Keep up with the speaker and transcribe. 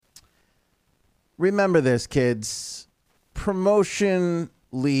Remember this, kids. Promotion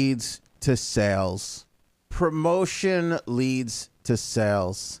leads to sales. Promotion leads to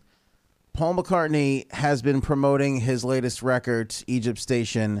sales. Paul McCartney has been promoting his latest record, Egypt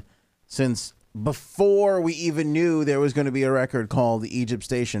Station, since before we even knew there was going to be a record called Egypt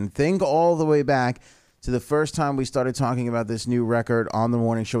Station. Think all the way back to the first time we started talking about this new record on The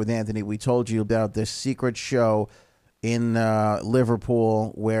Morning Show with Anthony. We told you about this secret show in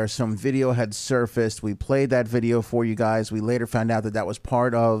Liverpool where some video had surfaced. We played that video for you guys. We later found out that that was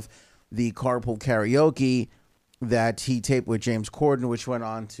part of the Carpool Karaoke that he taped with James Corden, which went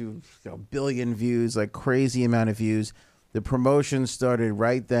on to a billion views, like crazy amount of views. The promotion started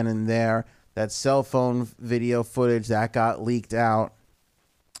right then and there. That cell phone video footage that got leaked out,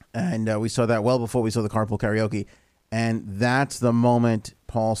 and we saw that well before we saw the Carpool Karaoke. And that's the moment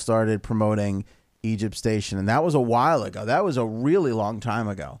Paul started promoting Egypt Station, and that was a while ago. That was a really long time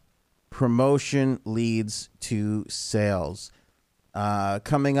ago. Promotion leads to sales.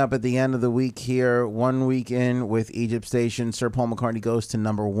 Coming up at the end of the week here, 1 week in with Egypt Station, Sir Paul McCartney goes to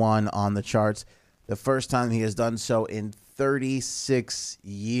number 1 on the charts. The first time he has done so in 36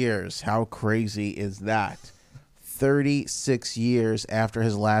 years. How crazy is that? 36 years after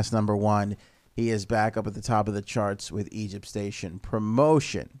his last number 1, he is back up at the top of the charts with Egypt Station.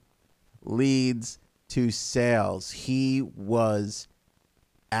 Promotion leads to sales. He was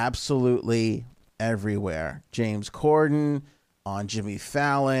absolutely everywhere. James Corden, on Jimmy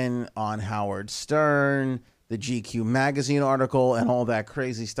Fallon, on Howard Stern, the GQ magazine article, and all that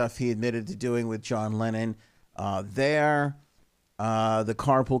crazy stuff he admitted to doing with John Lennon the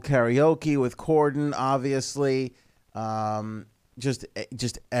Carpool Karaoke with Corden, obviously, just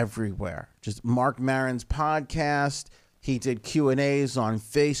everywhere. Just Mark Maron's podcast. He did Q&As on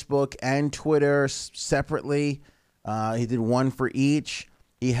Facebook and Twitter separately. He did one for each.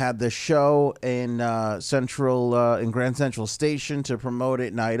 He had the show in Grand Central Station to promote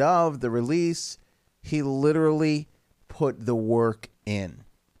it night of the release. He literally put the work in.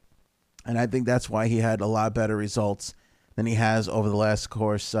 And I think that's why he had a lot better results than he has over the last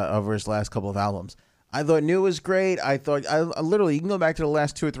over his last couple of albums. I thought New was great. I literally, you can go back to the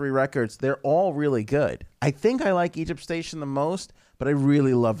last 2 or 3 records. They're all really good. I think I like Egypt Station the most, but I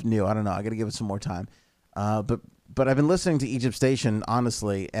really love New. I don't know. I got to give it some more time. But I've been listening to Egypt Station,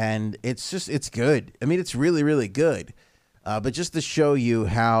 honestly, and it's good. I mean, it's really, really good. But just to show you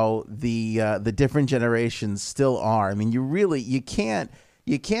how the different generations still are. I mean, you can't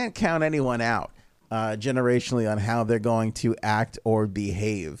count anyone out generationally on how they're going to act or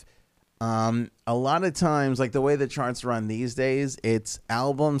behave. A lot of times, like the way the charts run these days, it's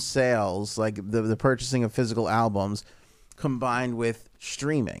album sales, like the purchasing of physical albums combined with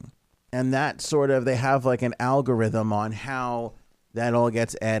streaming. And that sort of, they have like an algorithm on how that all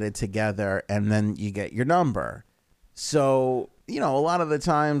gets added together, and then you get your number. So, a lot of the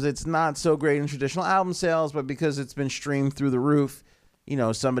times it's not so great in traditional album sales, but because it's been streamed through the roof,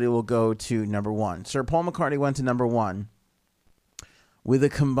 somebody will go to number 1. Sir Paul McCartney went to number 1 with a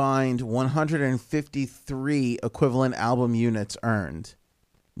combined 153 equivalent album units earned,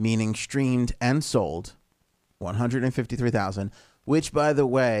 meaning streamed and sold, 153,000, which, by the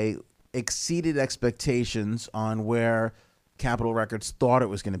way, exceeded expectations on where Capitol Records thought it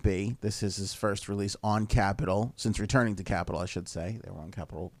was going to be. This is his first release on Capitol, since returning to Capitol, I should say. They were on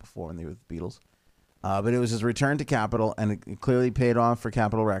Capitol before when they were with the Beatles. But it was his return to Capitol, and it clearly paid off for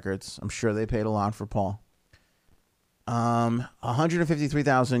Capitol Records. I'm sure they paid a lot for Paul.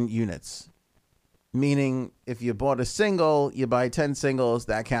 153,000 units, meaning if you bought a single, you buy 10 singles,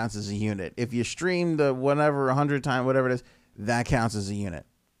 that counts as a unit. If you stream the whatever 100 times, whatever it is, that counts as a unit.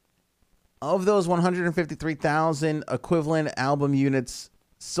 Of those 153,000 equivalent album units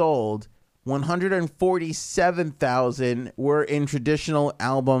sold, 147,000 were in traditional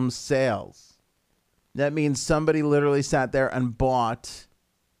album sales. That means somebody literally sat there and bought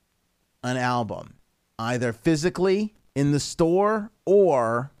an album, either physically in the store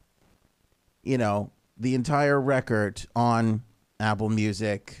or, the entire record on Apple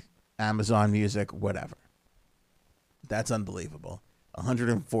Music, Amazon Music, whatever. That's unbelievable.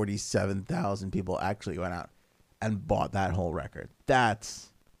 147,000 people actually went out and bought that whole record.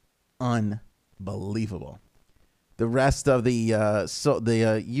 That's unbelievable. The rest of the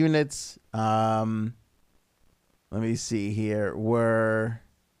units, let me see here, were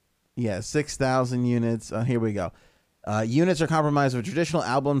 6,000 units. Here we go. Units are comprised of traditional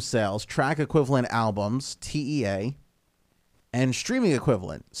album sales, track equivalent albums, TEA, and streaming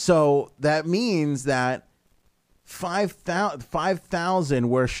equivalent. So that means that 5,000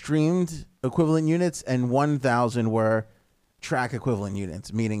 were streamed equivalent units and 1,000 were track equivalent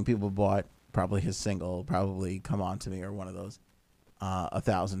units, meaning people bought Probably his single, probably Come On To Me or one of those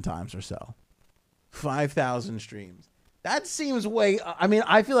 1,000 times or so. 5,000 streams. That seems way... I mean,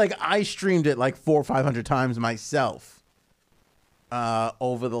 I feel like I streamed it like 400 or 500 times myself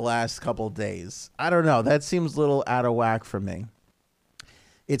over the last couple days. I don't know. That seems a little out of whack for me.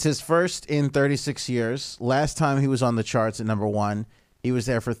 It's his first in 36 years. Last time he was on the charts at number 1, he was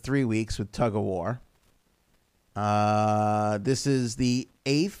there for 3 weeks with Tug of War. This is the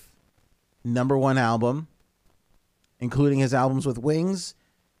 8th number 1 album, including his albums with Wings,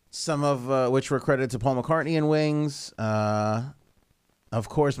 some of which were credited to Paul McCartney and Wings. Of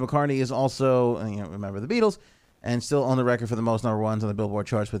course, McCartney is also, remember the Beatles, and still on the record for the most number 1s on the Billboard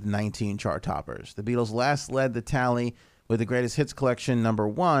charts with 19 chart toppers. The Beatles last led the tally with the Greatest Hits Collection number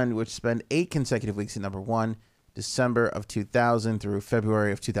 1, which spent 8 consecutive weeks at number 1, December of 2000 through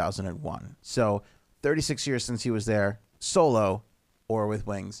February of 2001. So 36 years since he was there, solo or with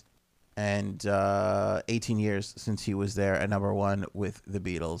Wings, and 18 years since he was there at number 1 with the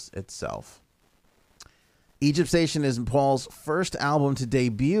Beatles itself. Egypt Station is Paul's first album to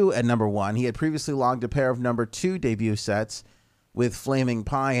debut at number 1. He had previously logged a pair of number 2 debut sets with Flaming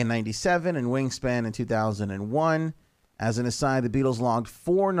Pie in 97 and Wingspan in 2001. As an aside, the Beatles logged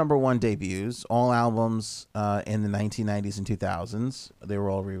 4 number 1 debuts, all albums in the 1990s and 2000s. They were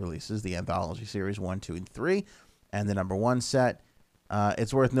all re-releases, the Anthology Series 1, 2, and 3, and the number 1 set.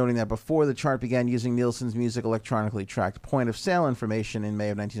 It's worth noting that before the chart began using Nielsen's music electronically tracked point-of-sale information in May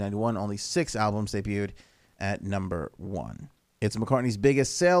of 1991, only 6 albums debuted at number 1. It's McCartney's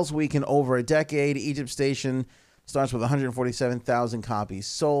biggest sales week in over a decade. Egypt Station starts with 147,000 copies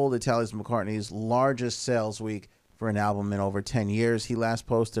sold. It tallies McCartney's largest sales week for an album in over 10 years. He last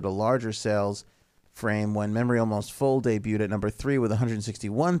posted a larger sales frame when Memory Almost Full debuted at number 3 with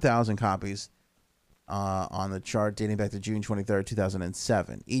 161,000 copies on the chart dating back to June 23rd,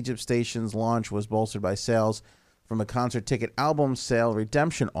 2007. Egypt Station's launch was bolstered by sales from a concert ticket album sale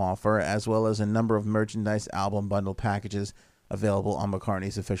redemption offer, as well as a number of merchandise album bundle packages available on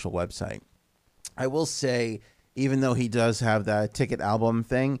McCartney's official website. I will say, even though he does have that ticket album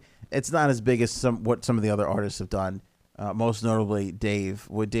thing, it's not as big as what some of the other artists have done. Most notably, Dave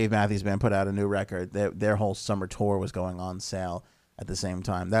Matthews Band put out a new record. Their whole summer tour was going on sale at the same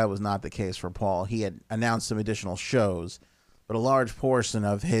time. That was not the case for Paul. He had announced some additional shows, but a large portion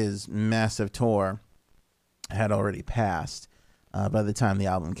of his massive tour had already passed by the time the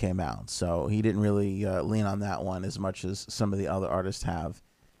album came out. So he didn't really lean on that one as much as some of the other artists have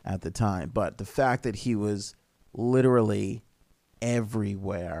at the time. But the fact that he was literally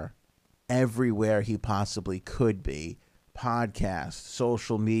everywhere he possibly could be, podcast,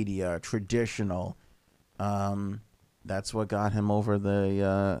 social media, traditional, that's what got him over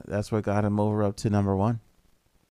up to number 1.